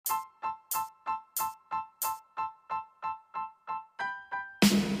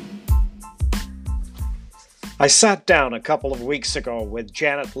I sat down a couple of weeks ago with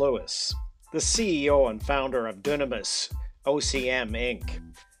Janet Lewis, the CEO and founder of DUNAMUS, OCM Inc.,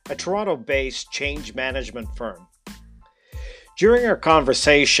 a Toronto based change management firm. During our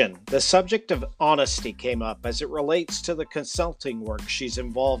conversation, the subject of honesty came up as it relates to the consulting work she's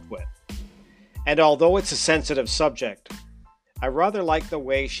involved with. And although it's a sensitive subject, I rather like the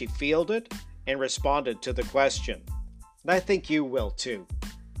way she fielded and responded to the question. And I think you will too.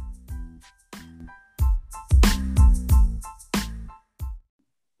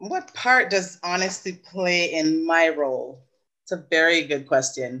 What part does honesty play in my role? It's a very good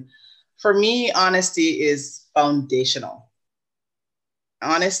question. For me, honesty is foundational.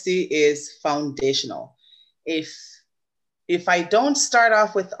 Honesty is foundational. If I don't start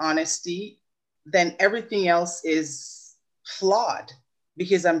off with honesty, then everything else is flawed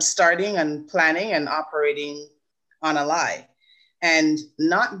because I'm starting and planning and operating on a lie. And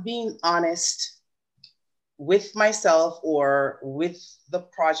not being honest with myself or with the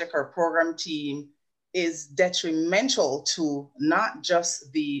project or program team is detrimental to not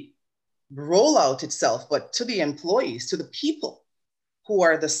just the rollout itself, but to the employees, to the people who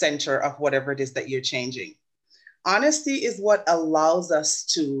are the center of whatever it is that you're changing. Honesty is what allows us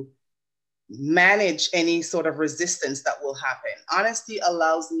to manage any sort of resistance that will happen. Honesty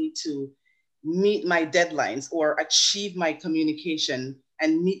allows me to meet my deadlines or achieve my communication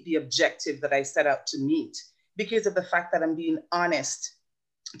and meet the objective that I set out to meet because of the fact that I'm being honest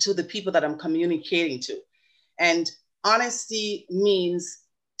to the people that I'm communicating to. And honesty means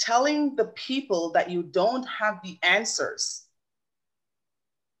telling the people that you don't have the answers.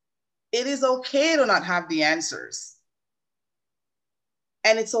 It is okay to not have the answers.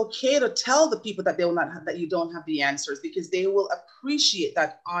 And it's okay to tell the people that that you don't have the answers because they will appreciate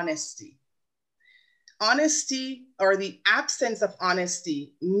that honesty. Honesty or the absence of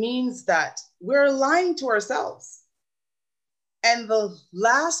honesty means that we're lying to ourselves. And the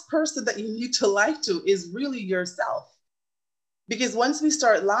last person that you need to lie to is really yourself. Because once we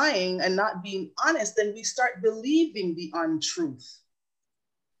start lying and not being honest, then we start believing the untruth.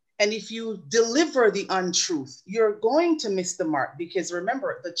 And if you deliver the untruth, you're going to miss the mark because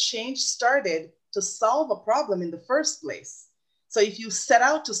remember, the change started to solve a problem in the first place. So if you set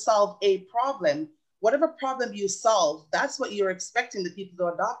out to solve a problem, whatever problem you solve, that's what you're expecting the people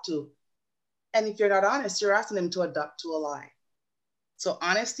to adopt to. And if you're not honest, you're asking them to adopt to a lie. So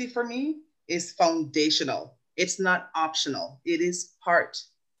honesty for me is foundational. It's not optional. It is part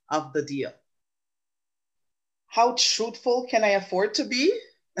of the deal. How truthful can I afford to be?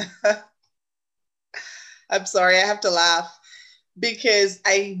 I'm sorry, I have to laugh because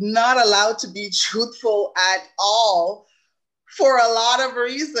I'm not allowed to be truthful at all for a lot of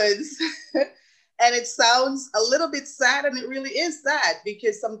reasons. And it sounds a little bit sad, and it really is sad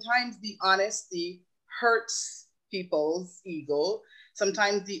because sometimes the honesty hurts people's ego.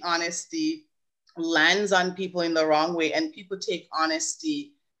 Sometimes the honesty lands on people in the wrong way, and people take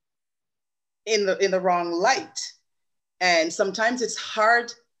honesty in the wrong light. And sometimes it's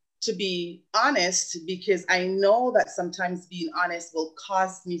hard to be honest because I know that sometimes being honest will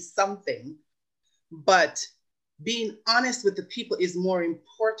cost me something, but being honest with the people is more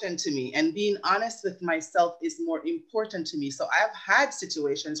important to me, and being honest with myself is more important to me. So I've had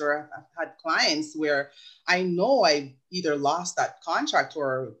situations or I've had clients where I know I either lost that contract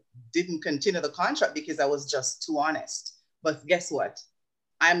or didn't continue the contract because I was just too honest. But guess what?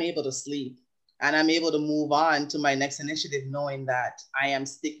 I'm able to sleep and I'm able to move on to my next initiative knowing that I am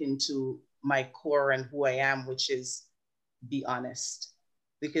sticking to my core and who I am, which is be honest,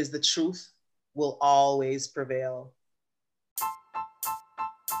 because the truth will always prevail.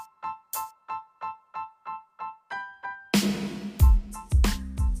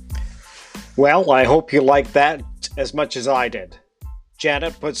 Well, I hope you liked that as much as I did.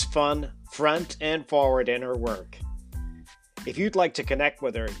 Janet puts fun front and forward in her work. If you'd like to connect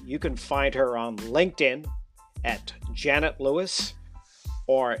with her, you can find her on LinkedIn at Janet Lewis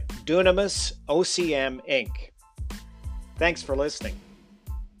or Dunamus OCM Inc. Thanks for listening.